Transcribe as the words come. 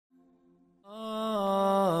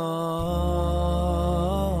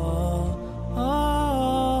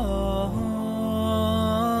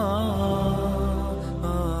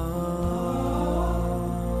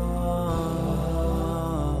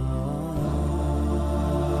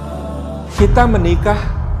Kita menikah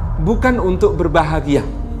bukan untuk berbahagia.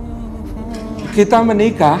 Kita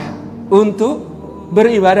menikah untuk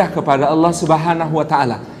beribadah kepada Allah Subhanahu wa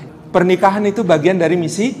taala. Pernikahan itu bagian dari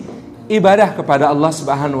misi ibadah kepada Allah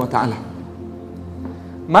Subhanahu wa taala.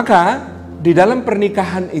 Maka di dalam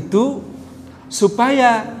pernikahan itu,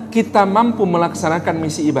 supaya kita mampu melaksanakan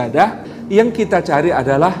misi ibadah, yang kita cari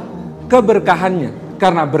adalah keberkahannya.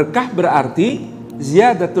 Karena berkah berarti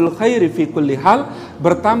ziyadatul khairi fi kulli hal,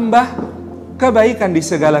 bertambah kebaikan di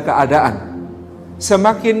segala keadaan.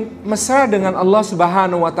 Semakin mesra dengan Allah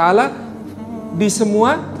Subhanahu wa taala di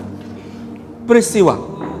semua peristiwa,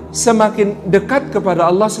 semakin dekat kepada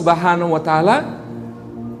Allah Subhanahu wa taala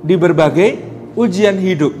di berbagai ujian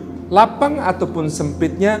hidup, lapang ataupun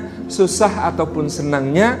sempitnya, susah ataupun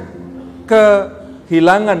senangnya,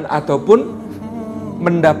 kehilangan ataupun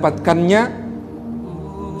mendapatkannya,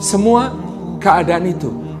 semua keadaan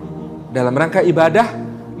itu dalam rangka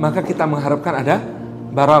ibadah, maka kita mengharapkan ada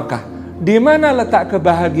barakah. Di mana letak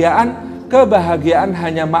kebahagiaan? Kebahagiaan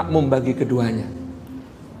hanya makmum bagi keduanya.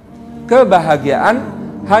 Kebahagiaan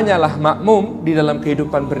hanyalah makmum di dalam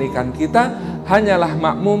kehidupan pernikahan kita, hanyalah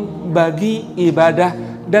makmum bagi ibadah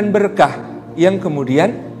dan berkah yang kemudian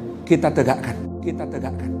kita tegakkan. Kita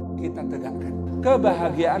tegakkan. Kita tegakkan.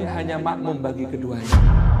 Kebahagiaan hanya makmum bagi keduanya.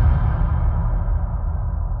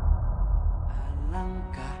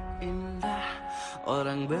 Alangkah indah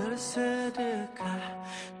orang bersedekah,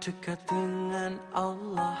 dekat dengan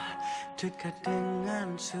Allah, dekat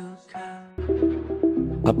dengan suka.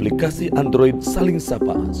 Aplikasi Android Saling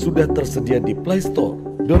Sapa sudah tersedia di Play Store.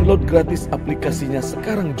 Download gratis aplikasinya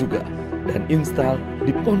sekarang juga dan install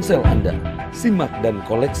di ponsel Anda. Simak dan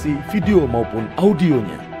koleksi video maupun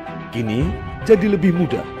audionya. Kini jadi lebih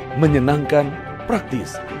mudah, menyenangkan,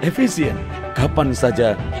 praktis, efisien, kapan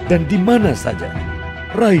saja dan di mana saja.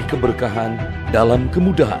 Raih keberkahan dalam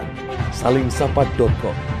kemudahan.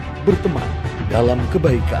 Salingsapa.com. Berteman dalam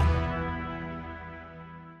kebaikan.